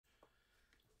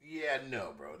Yeah,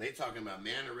 no, bro. They talking about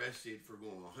man arrested for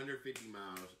going 150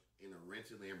 miles in a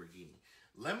rented Lamborghini.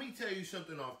 Let me tell you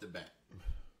something off the bat.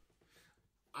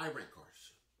 I rent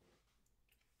cars.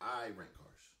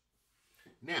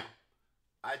 Now,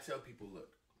 I tell people,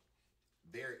 look,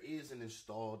 there is an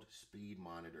installed speed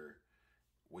monitor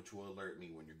which will alert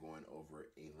me when you're going over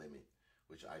a limit,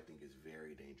 which I think is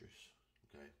very dangerous.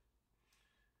 Okay.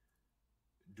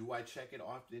 Do I check it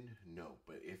often? No.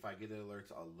 But if I get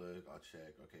alerts, I'll look, I'll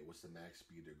check. Okay, what's the max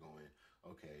speed they're going?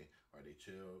 Okay, are they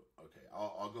chill? Okay,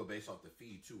 I'll go based off the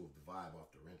feed too, of the vibe off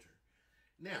the renter.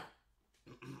 Now,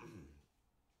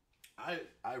 I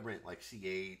rent like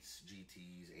C8s,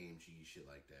 GTs, AMGs, shit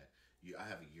like that. I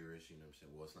have a Urus, you know what I'm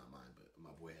saying? Well, it's not mine, but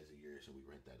my boy has a Urus, so we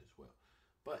rent that as well.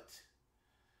 But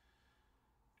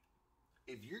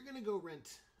if you're gonna go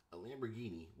rent a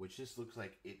Lamborghini, which just looks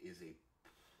like it is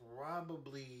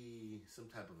probably some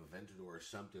type of Aventador or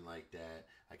something like that.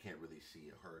 I can't really see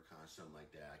a Huracan, something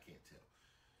like that. I can't tell.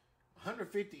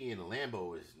 150 in a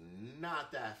Lambo is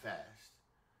not that fast.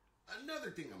 Another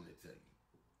thing I'm going to tell you.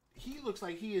 He looks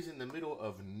like he is in the middle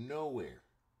of nowhere.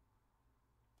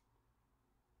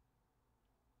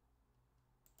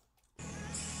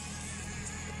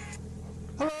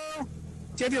 Hello? Do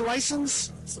you have your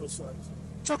license? So sorry.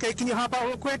 It's okay. Can you hop out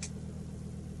real quick?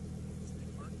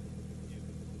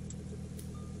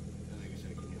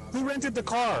 Who rented the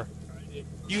car? I did.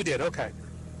 You did, okay.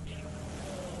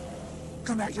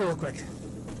 Come back here real quick.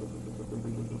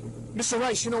 Mr.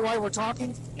 Rice, you know why we're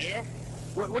talking? Yeah?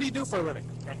 What do you do for a living?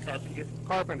 I'm carpenter.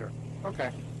 Carpenter.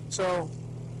 Okay. So,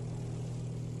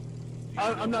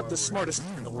 I'm not the smartest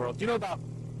man in the world. Do you know about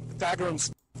Pythagorean's?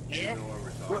 Yeah?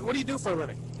 What do you do for a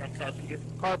living? I'm carpenter.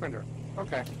 Carpenter.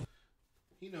 Okay.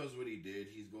 He knows what he did.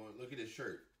 He's going, look at his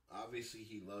shirt. Obviously,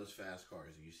 he loves fast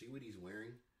cars. You see what he's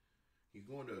wearing? He's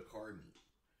going to a car meet.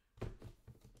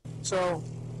 So,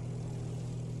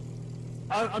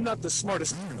 I'm not the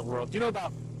smartest man in the world. Do you know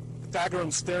about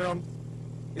Pythagorean's theorem?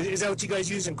 Is that what you guys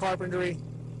use in carpentry?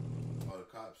 Oh, the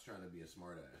cop's trying to be a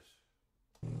smartass.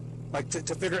 Like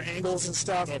to figure angles and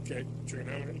stuff? Okay.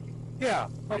 Trigonometry. Yeah.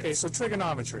 Okay, so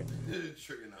trigonometry.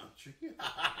 Trigonometry.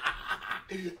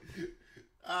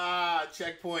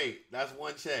 Checkpoint. That's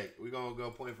one check. We're going to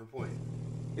go point for point.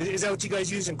 Is that what you guys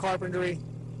use in carpentry?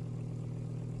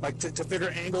 Like to figure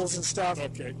angles and stuff?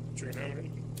 Okay.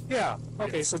 Trigonometry. Yeah.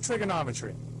 Okay, so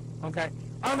trigonometry. Okay.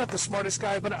 I'm not the smartest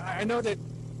guy, but I know that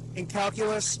in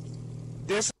calculus,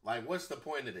 this Like, what's the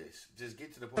point of this? Just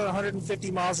get to the point.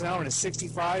 150 miles an hour and a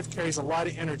 65 carries a lot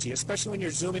of energy, especially when you're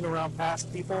zooming around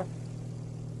past people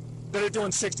that are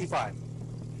doing 65.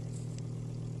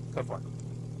 Go for it.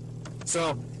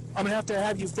 So, I'm going to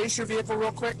have you face your vehicle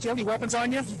real quick. Do you have any weapons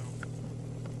on you?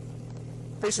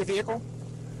 Face your vehicle.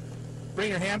 Bring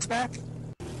your hands back.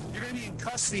 You're going to be in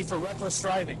custody for reckless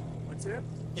driving. What's it?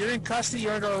 You're in custody,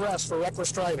 you're under arrest for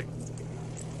reckless driving.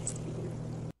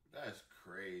 That's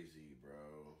crazy, bro.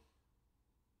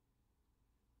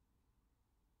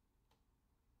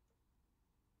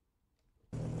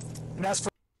 And that's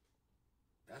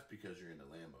because you're in the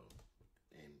Lambo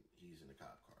and he's in the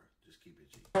cop car. Just keep it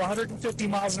G. for 150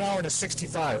 miles an hour and a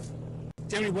 65. Do you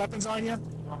have any weapons on you?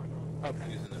 Okay.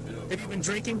 He's in the middle of Have you been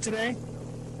drinking today?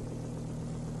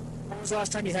 When was the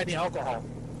last time you had any alcohol?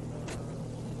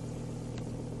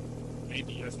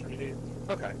 Maybe yesterday.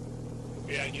 Okay.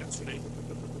 Yeah, yesterday.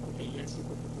 It's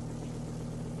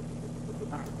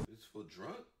for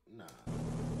drunk? Nah.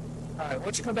 Alright, why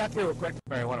don't you come back here real quick?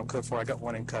 Marijuana I'm code for. I got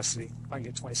one in custody. I can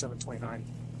get 2729.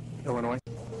 Illinois.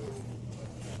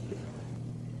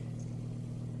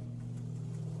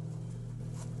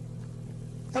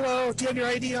 Hello, do you have your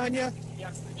ID on you?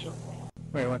 Yes, I do.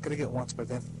 Wait, I'm gonna get once by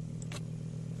then.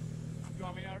 You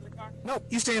want me out of the car? Nope,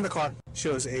 you stay in the car.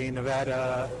 Shows a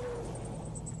Nevada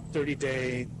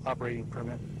 30-day operating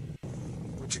permit,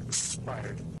 which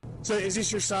expired. So is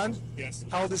this your son? Yes.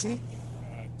 How old is he?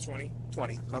 20.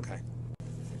 20. Okay.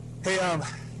 Hey,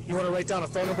 you want to write down a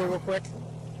phone number real quick?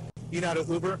 You know how to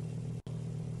Uber?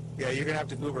 Yeah, you're gonna have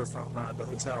to Uber from the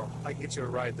hotel. I can get you a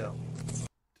ride though.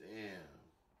 Damn.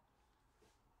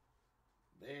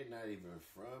 They're not even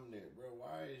from there, bro.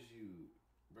 Why is you,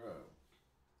 bro?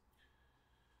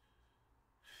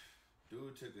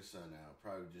 Dude took his son out.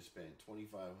 Probably just spent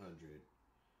 $2,500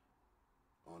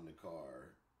 on the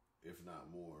car, if not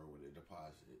more, with a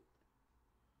deposit.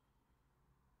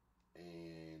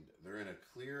 And they're in a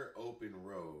clear, open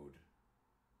road,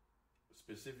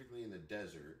 specifically in the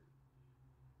desert,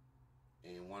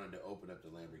 and wanted to open up the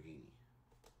Lamborghini.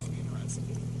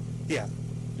 Yeah.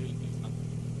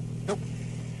 Nope.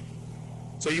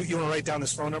 So you want to write down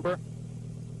this phone number?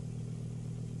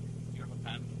 You have a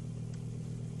pen?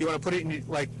 You want to put it in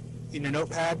in your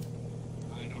notepad?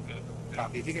 I don't have it.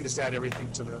 Copy. If you can just add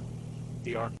everything to the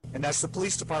DR. And that's the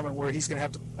police department where he's going to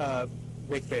have to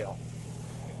make bail.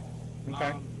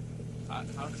 Okay? I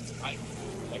don't like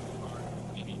the car.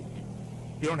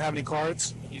 You don't have any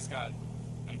cards? He's got.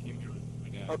 I came here with my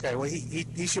dad. Okay, well,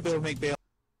 he should be able to make bail.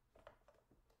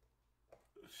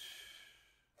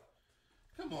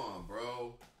 Come on,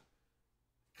 bro.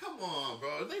 Come on,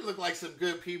 bro. They look like some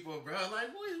good people, bro. Like,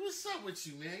 what's up with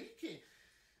you, man? You can't.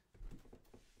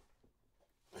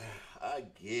 I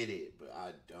get it, but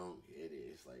I don't get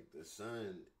it. It's like the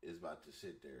son is about to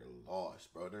sit there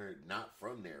lost, bro. They're not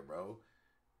from there, bro.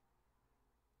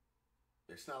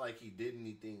 It's not like he did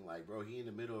anything. Like, bro, he in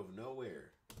the middle of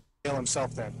nowhere. Bail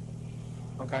himself then.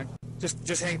 Okay?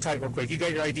 Just hang tight real quick. You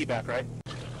got your ID back, right?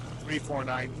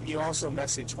 349. You also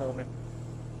message Holman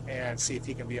and see if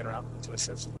he can be in route to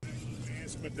assist.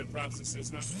 That's what the process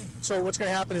is now. So what's going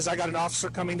to happen is I got an officer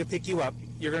coming to pick you up.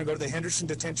 You're going to go to the Henderson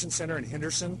Detention Center in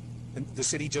Henderson, the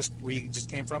city where you just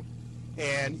came from,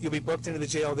 and you'll be booked into the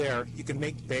jail there. You can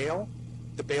make bail.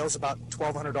 The bail's about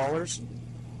 $1,200.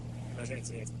 Does that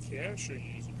say it's cash or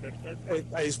you use a credit card?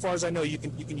 As far as I know, you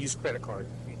can use credit card.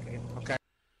 Okay.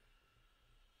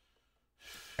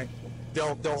 Okay.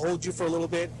 They'll hold you for a little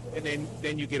bit, and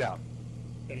then you get out.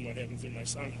 Then what happens to my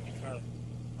son in the car?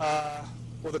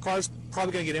 Well, the car's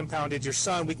probably going to get impounded. Your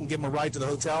son, we can give him a ride to the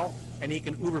hotel, and he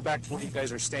can Uber back to where you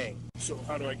guys are staying. So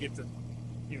how do I get the,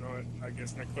 I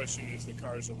guess my question is the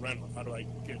car is a rental. How do I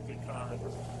get the car?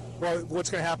 Well,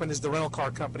 what's going to happen is the rental car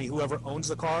company, whoever owns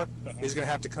the car, is going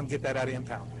to have to come get that out of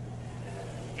impound.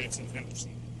 It's in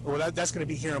Henderson. Well, that's going to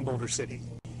be here in Boulder City.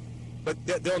 But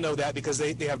they'll know that because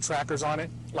they have trackers on it.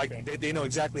 Like, Okay. they know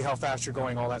exactly how fast you're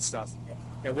going, all that stuff.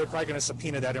 And we're probably going to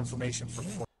subpoena that information for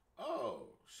Oh,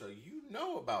 so you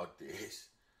know about this.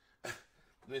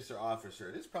 Mr.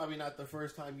 Officer, this is probably not the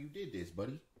first time you did this,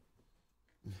 buddy.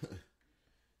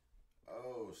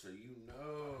 Oh, so you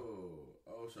know.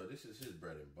 Oh, so this is his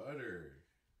bread and butter.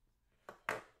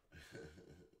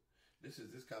 This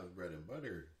is this cop's bread and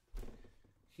butter.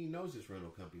 He knows this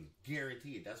rental company.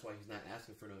 Guaranteed. That's why he's not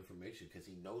asking for no information, because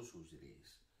he knows whose it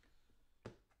is.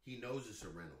 He knows it's a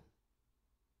rental.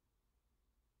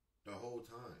 The whole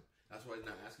time. That's why he's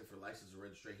not asking for license or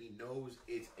registration. He knows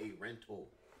it's a rental.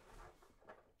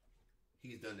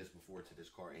 He's done this before to this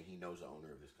car, and he knows the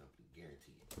owner of this company.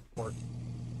 Guaranteed.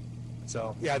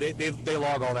 So, yeah, they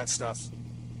log all that stuff.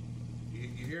 You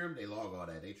hear them? They log all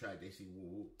that. They track. They see.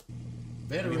 Woo,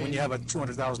 woo. I mean, when you have a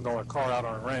 $200,000 car out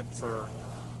on rent for,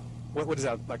 what is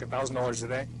that, like $1,000 a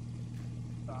day?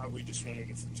 We just rented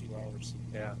it for 2 hours.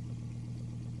 Yeah.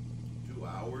 2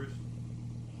 hours?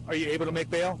 Are you able to make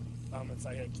bail? If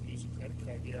I had to use a credit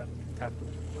card, yeah. Okay.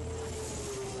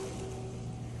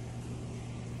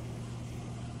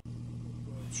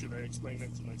 Should I explain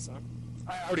that to my son?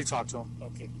 I already talked to him.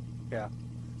 Okay. Yeah.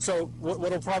 So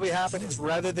what'll probably happen is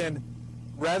rather than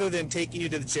taking you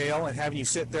to the jail and having you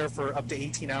sit there for up to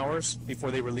 18 hours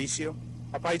before they release you,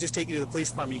 I'll probably just take you to the police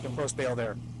department. You can post bail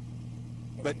there.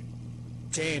 But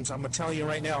James, I'm gonna tell you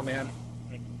right now, man,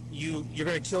 you're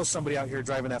gonna kill somebody out here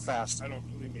driving that fast. I don't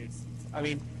believe me. I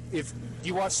mean, if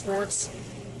you watch sports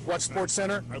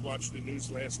Center, I watched the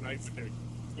news last night with the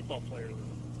football player.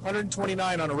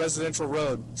 129 on a residential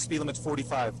road, speed limit's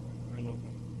 45. I know.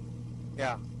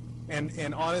 Yeah,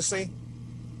 and honestly,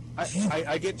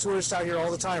 I get tourists out here all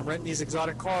the time renting these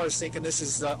exotic cars, thinking this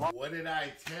is. What did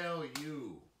I tell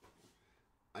you?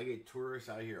 I get tourists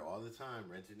out here all the time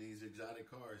renting these exotic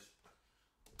cars.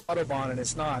 Autobahn, and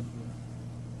it's not.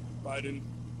 Biden.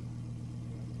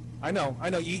 I know.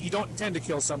 You don't intend to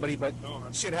kill somebody, but No,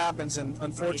 shit happens, and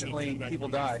unfortunately, people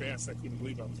die. Fast. I couldn't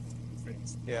believe I was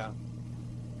fast. Yeah.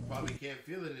 Probably can't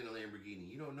feel it in a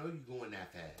Lamborghini. You don't know you're going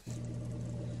that fast,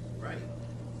 right?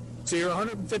 So you're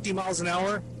 150 miles an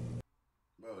hour.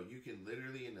 Bro, you can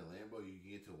literally in the Lambo, you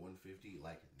can get to 150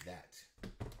 like that.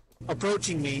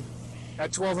 Approaching me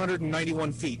at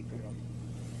 1,291 feet.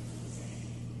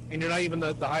 And you're not even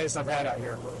the highest I've had out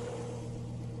here.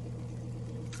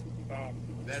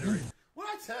 Veteran. What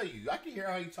I tell you? I can hear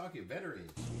how you talking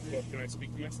veterans. Well, can I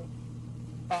speak to myself?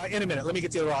 In a minute. Let me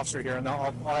get the other officer here, and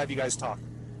I'll have you guys talk.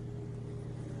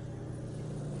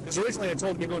 Because originally I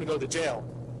told him you're going to go to jail.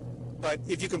 But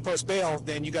if you can post bail,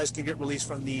 then you guys can get released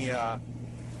from the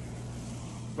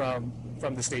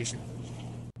from the station.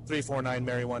 349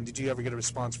 Mary 1. Did you ever get a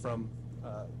response from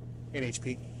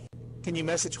NHP? Can you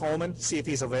message Holman, see if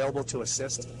he's available to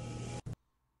assist?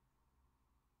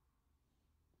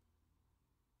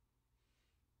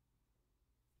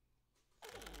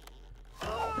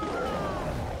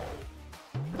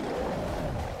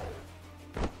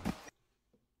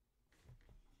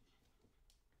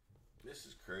 This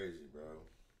is crazy, bro.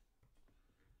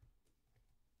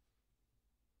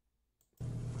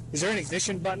 Is there an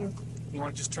ignition button? You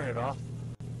want to just turn it off?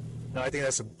 No, I think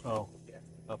that's a... Oh, yeah.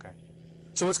 Okay.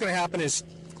 So what's going to happen is,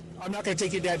 I'm not going to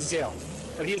take your dad to jail.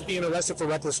 But he's being arrested for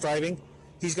reckless driving.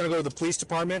 He's going to go to the police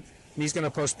department, and he's going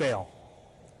to post bail.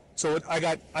 So I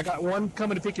got one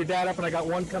coming to pick your dad up, and I got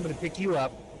one coming to pick you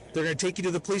up. They're going to take you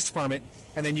to the police department,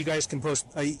 and then you guys can post...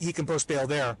 he can post bail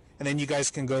there, and then you guys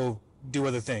can go do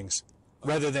other things.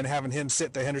 Rather than having him sit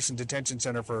at the Henderson Detention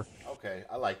Center for... Okay,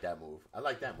 I like that move. I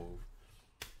like that move.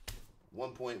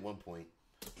 1 point.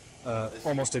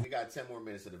 Almost we got 10 more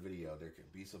minutes of the video. There can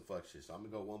be some fuck shit, so I'm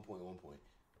gonna go 1 point.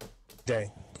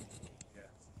 day. Yeah.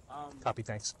 Copy,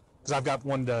 thanks. Because I've got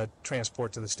one to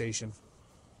transport to the station,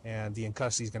 and the in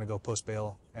custody is going to go post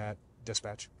bail at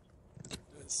dispatch.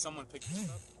 Does someone pick this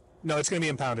up? No, it's going to be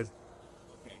impounded.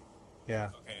 Okay. Yeah.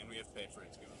 Okay, and we have to pay for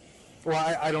it too.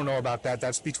 Well, I don't know about that.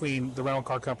 That's between the rental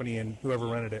car company and whoever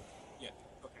rented it. Yeah.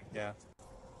 Okay. Yeah.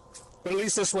 But at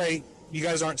least this way, you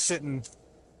guys aren't sitting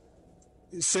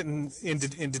in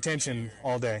detention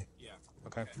all day. Yeah.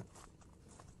 Okay.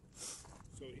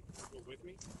 So you go with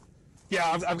me?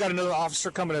 Yeah, I've got another officer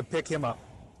coming to pick him up.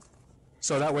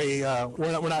 So that way,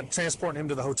 we're not transporting him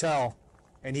to the hotel,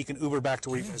 and he can Uber back to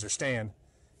where you guys are staying.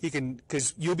 He can,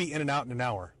 because you'll be in and out in an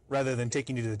hour, rather than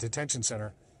taking you to the detention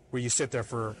center, where you sit there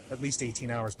for at least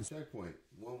 18 hours Checkpoint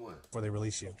 1-1. before they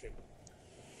release you. Okay.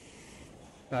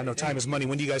 I know time is money.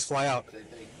 When do you guys fly out? Say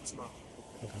thank you. Tomorrow.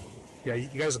 Okay. Yeah,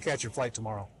 you guys will catch your flight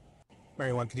tomorrow.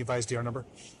 Mary One, can you advise DR number?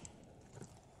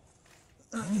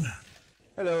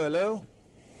 Hello.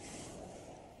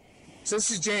 So this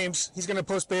is James. He's going to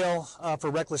post bail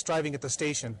for reckless driving at the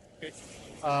station. Okay.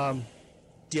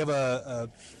 Do you have a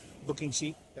booking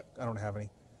sheet? Yep. I don't have any.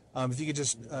 If you could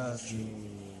just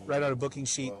write out a booking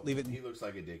sheet, Well, leave it. He looks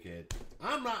like a dickhead.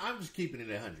 I'm not. I'm just keeping it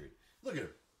at 100. Look at him.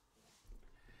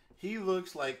 He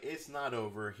looks like it's not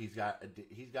over. He's got a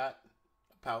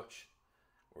pouch,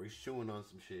 or he's chewing on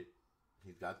some shit.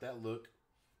 He's got that look.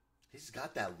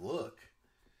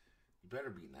 You better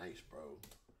be nice, bro.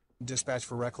 Dispatch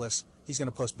for reckless. He's going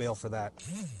to post bail for that.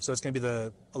 So it's going to be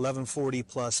the $11.40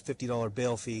 plus $50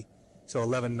 bail fee. So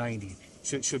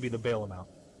 $11.90 should be the bail amount.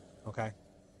 Okay.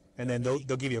 And then they'll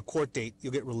give you a court date.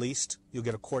 You'll get released. You'll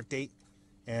get a court date,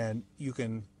 and you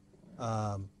can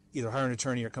either hire an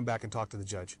attorney or come back and talk to the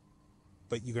judge.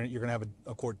 But you're gonna have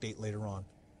a court date later on.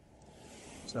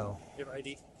 So You have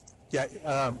ID? yeah,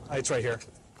 it's right here.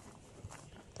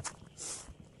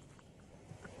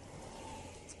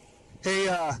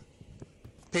 Hey,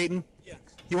 Peyton. Yeah.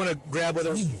 You want to grab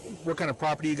what kind of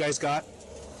property you guys got?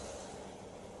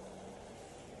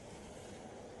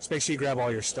 Just make sure you grab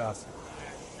all your stuff.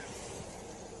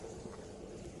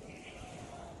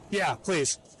 Yeah,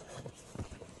 please.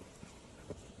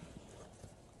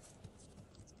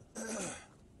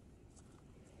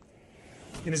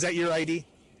 And is that your ID?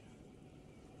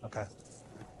 Okay.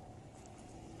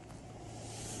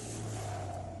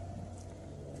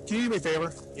 Can you do me a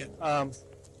favor? Yeah.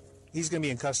 He's going to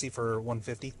be in custody for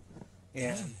 $150,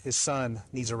 and his son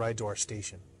needs a ride to our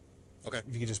station. Okay.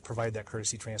 If you could just provide that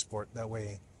courtesy transport, that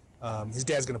way his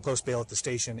dad's going to post bail at the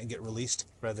station and get released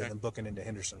rather than booking into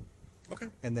Henderson. Okay.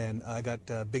 And then I got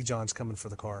Big John's coming for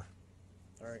the car.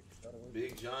 All right.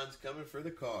 Big John's coming for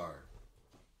the car.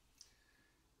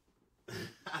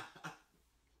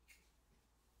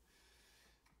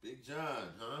 Big John,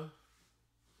 huh?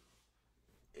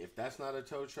 If that's not a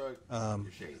tow truck, you're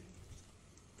shady.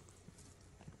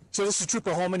 So this is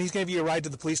Trooper Holman. He's going to give you a ride to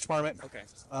the police department. Okay.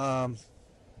 Are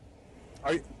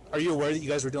you aware that you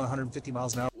guys were doing 150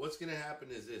 miles an hour? What's gonna happen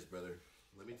is this, brother.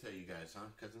 Let me tell you guys, huh,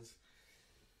 cousins?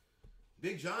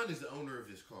 Big John is the owner of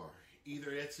this car.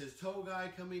 Either it's his tow guy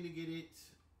coming to get it,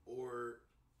 or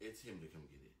it's him to come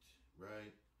get it,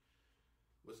 right?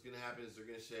 What's gonna happen is they're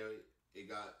gonna say it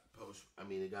got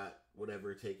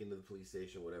whatever taken to the police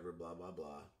station, whatever, blah blah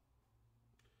blah,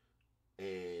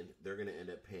 and they're gonna end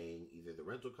up paying either the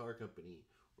rental car company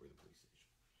or the police station.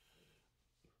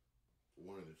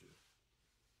 One of the two.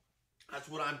 That's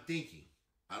what I'm thinking.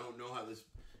 I don't know how this,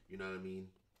 you know what I mean?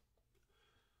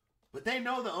 But they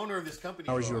know the owner of this company.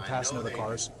 Hours you were I passing know other they-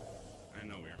 cars? I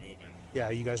know we were moving. Yeah,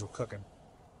 you guys were cooking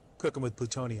with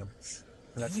plutonium.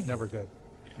 And that's never good.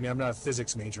 I mean, I'm not a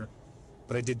physics major,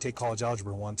 but I did take college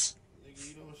algebra once. Nigga,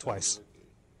 you don't Twice. sound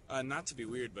like Not to be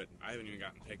weird, but I haven't even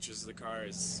gotten pictures of the car.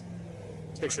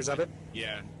 Pictures of it?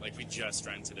 Yeah, like we just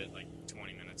rented it like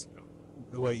 20 minutes ago.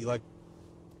 What, you like?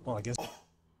 Well, I guess.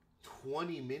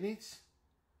 20 minutes?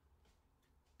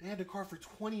 They had the car for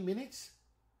 20 minutes?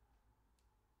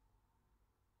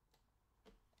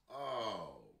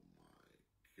 Oh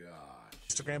my gosh.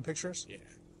 Instagram pictures? Yeah,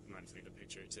 I might take a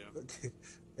picture too.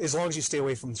 As long as you stay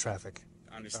away from the traffic.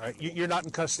 I All understand. right, you're not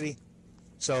in custody.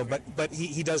 So, but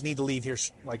he does need to leave here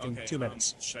like in 2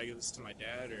 minutes. Should I give this to my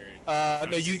dad or?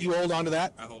 No, you hold on to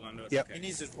that. I hold on to it. Yep. Okay. He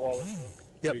needs his wallet.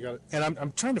 Yep. You got it. And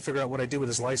I'm trying to figure out what I did with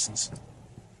his license.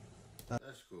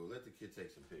 That's cool. Let the kid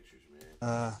take some pictures, man.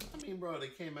 I mean, bro, they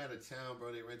came out of town,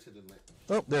 bro. They rented the land.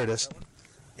 Oh, there it is.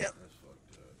 Yep. That's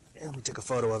fucked up. Yeah, let me take a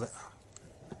photo of it.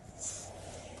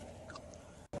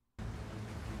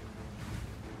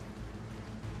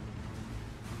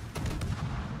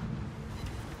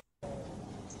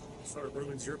 Sort of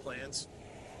ruins your plans.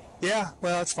 Yeah,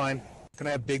 well, that's fine. Can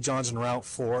I have Big John's en route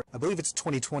for? I believe it's a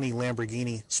 2020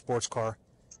 Lamborghini sports car.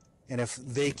 And if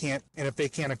they can't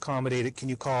accommodate it, can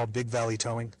you call Big Valley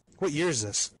Towing? What year is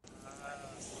this?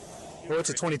 Well, it's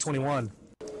a 2021.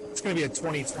 It's going to be a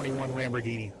 2021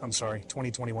 Lamborghini. I'm sorry,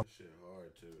 2021 Shit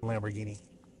hard, too. Lamborghini.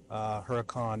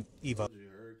 Huracan Evo.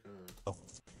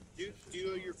 Do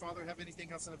you or your father have anything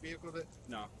else in the vehicle that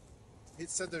No. it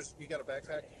said you got a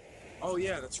backpack? Oh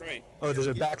yeah, that's right. Oh, there's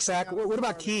a back sack. What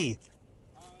about key?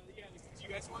 Yeah. Do you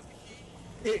guys want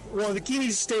the key? Well, the key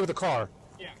needs to stay with the car.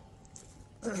 Yeah.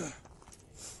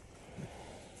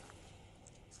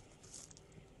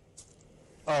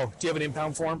 Oh, do you have an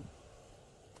impound form?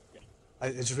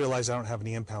 I just realized I don't have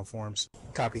any impound forms.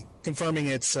 Copy. Confirming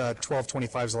it's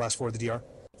 1225 is the last four of the DR.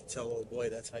 Tell old boy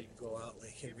that's how you go out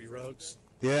like heavy roads.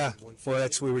 Yeah, well,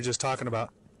 that's what we were just talking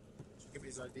about. Give me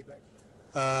his ID back.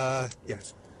 Yeah.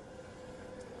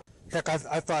 Heck,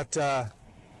 I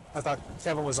thought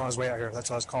Kevin was on his way out here. That's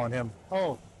why I was calling him.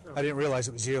 Oh, I didn't realize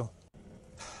it was you.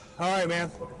 All right, man.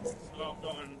 Oh,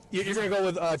 going. You're gonna go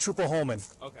with Trooper Holman.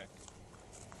 Okay.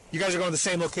 You guys are going to the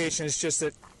same location. It's just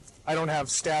that I don't have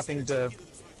staffing to.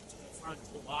 Front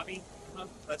lobby.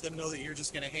 Let them know that you're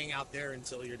just going to hang out there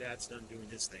until your dad's done doing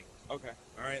his thing. Okay.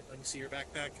 All right, let me see your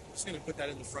backpack. I'm just going to put that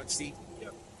in the front seat.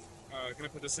 Yep. Can I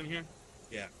put this in here?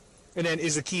 Yeah. And then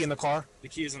is the key in the car? The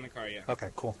key is in the car. Yeah. Okay,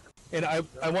 cool. And I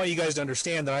want you guys to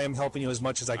understand that I am helping you as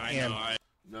much as I I can, know.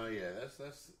 No, yeah, that's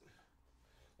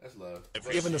love.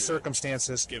 given the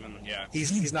circumstances. Given, yeah.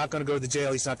 He's not going to go to the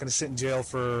jail. He's not going to sit in jail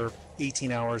for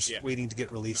 18 hours Yeah. waiting to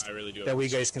get released. I really do That way you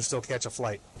appreciate guys can still catch a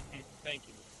flight. Thank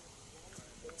you.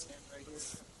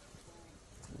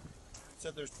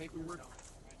 Said there's paperwork.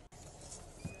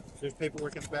 There's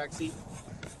paperwork in the back seat.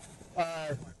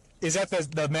 Is that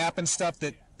the map and stuff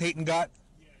that Peyton got?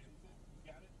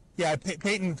 Yeah,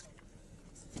 Peyton.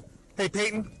 Hey,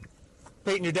 Peyton.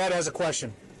 Peyton, your dad has a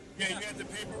question. Yeah, you got the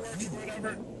paperwork or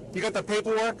whatever? You got the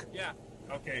paperwork? Yeah.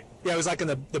 Okay. Yeah, it was like in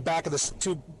the back of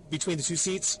between the two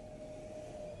seats.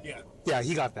 Yeah. Yeah,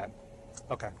 he got that.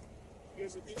 Okay. You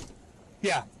guys okay?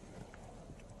 Yeah.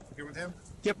 Here with him?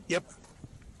 Yep.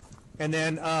 And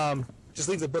then just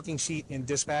leave the booking sheet in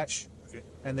dispatch. Okay.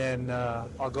 And then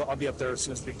I'll be up there as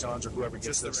soon as Big John's or whoever gets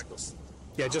Just the this. reckless.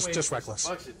 Yeah, just reckless.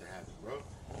 Fuck shit to happen, bro.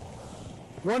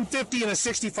 150 and a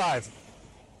 65.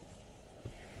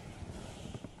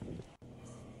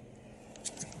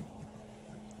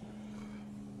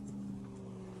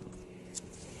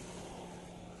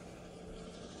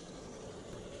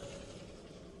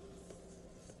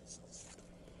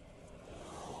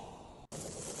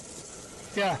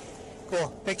 Yeah, cool.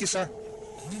 Thank you, sir.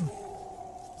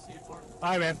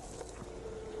 Hi, man.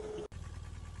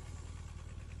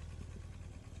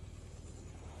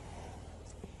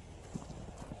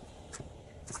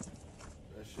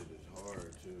 That shit is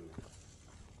hard too.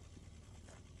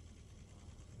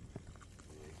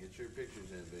 Yeah, get your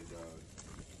pictures in, big dog.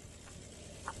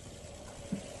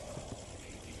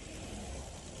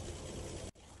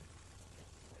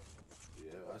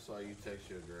 Yeah, I saw you text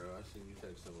your girl. I seen you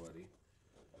text somebody.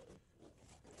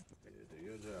 Yeah, do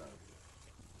your job.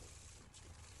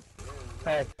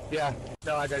 Hey, yeah.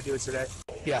 No, I gotta do it today.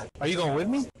 Yeah. Are you going with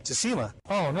me to SEMA?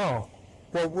 Oh no.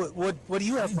 Well, what do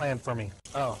you have planned for me?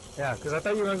 Oh, yeah, because I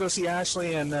thought you were gonna go see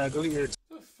Ashley and go get your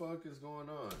What the fuck is going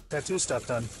on? tattoo stuff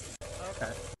done.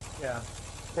 Okay. Yeah.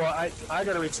 Well, I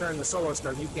gotta return the solo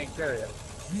stuff. You can't carry it.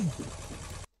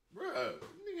 Bruh,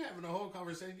 nigga having a whole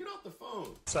conversation. Get off the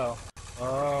phone. So.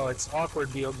 Oh, it's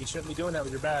awkward, Beal. You shouldn't be doing that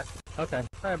with your back. Okay.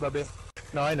 All right, Bubby.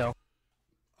 No, I know.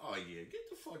 Oh yeah, get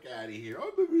the fuck out of here.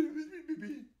 Oh, get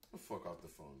the fuck off the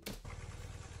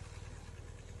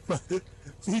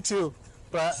phone. Me too.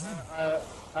 But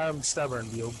I'm stubborn,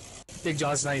 Beal. Big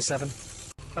John's 97.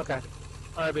 Okay.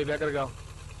 All right, baby. I gotta go.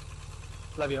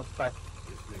 Love you. Bye.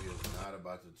 This nigga is not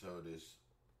about to tow this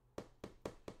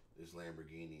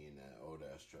Lamborghini in that old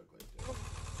ass truck like that.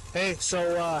 Hey,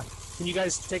 so can you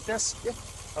guys take this? Yeah.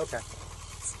 Okay.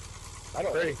 I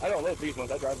don't live these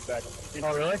ones. I drive them back.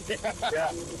 Oh, really?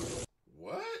 Yeah.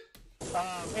 What?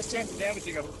 What's the chance of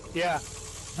damaging them? Yeah.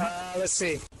 Let's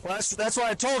see. Well, that's why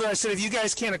I told her. I said, if you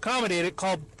guys can't accommodate it,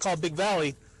 call Big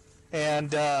Valley.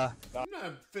 And I'm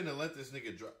not finna let this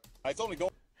nigga drive. It's only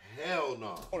going Hell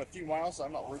no. a few miles, so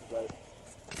I'm not worried about it.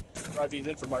 Drive these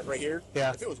in from right here.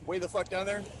 Yeah. If it was way the fuck down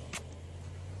there,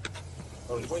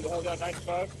 or way the hell down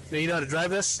 95. now you know how to drive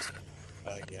this?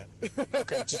 Yeah.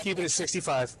 Okay, just keep it at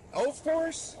 65, Oh, of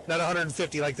course. not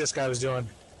 150 like this guy was doing.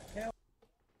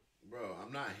 Bro,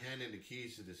 I'm not handing the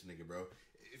keys to this nigga, bro.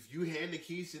 If you hand the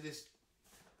keys to this...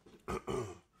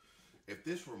 if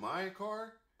this were my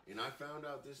car, and I found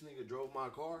out this nigga drove my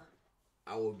car,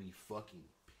 I would be fucking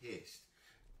pissed.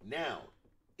 Now,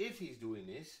 if he's doing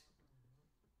this,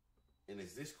 and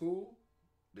is this cool?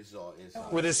 This is all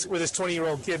inside. With his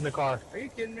 20-year-old kid in the car. Are you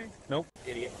kidding me? Nope.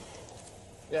 Idiot.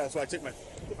 Yeah, that's why I took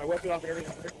my weapon off and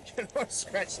everything.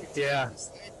 Scratching. Yeah.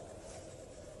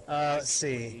 Let's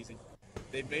see. Easy.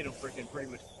 They made them freaking pretty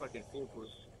much fucking foolproof.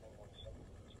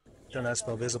 Turn that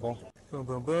spell visible. Boom,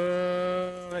 boom,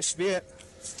 boom. That should be it.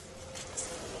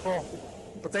 Cool.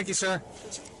 Well, thank you, sir.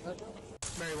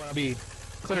 Mary, want to be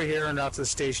clear here and out to the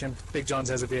station. Big John's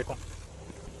has a vehicle.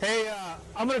 Hey,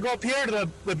 I'm going to go up here to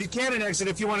the Buchanan exit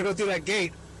if you want to go through that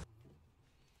gate.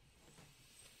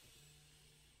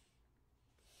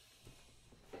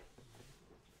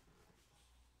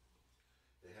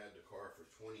 They had the car for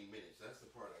 20 minutes. That's the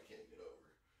part I can't get over.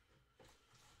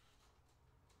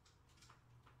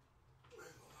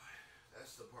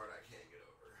 That's the part I can't get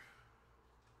over.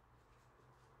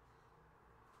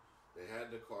 They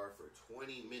had the car for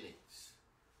 20 minutes.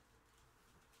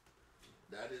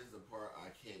 That is the part I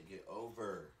can't get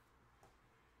over.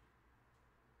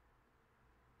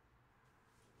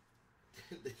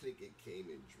 The nigga came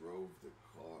and drove the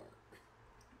car.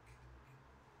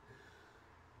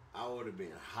 I would have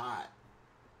been hot.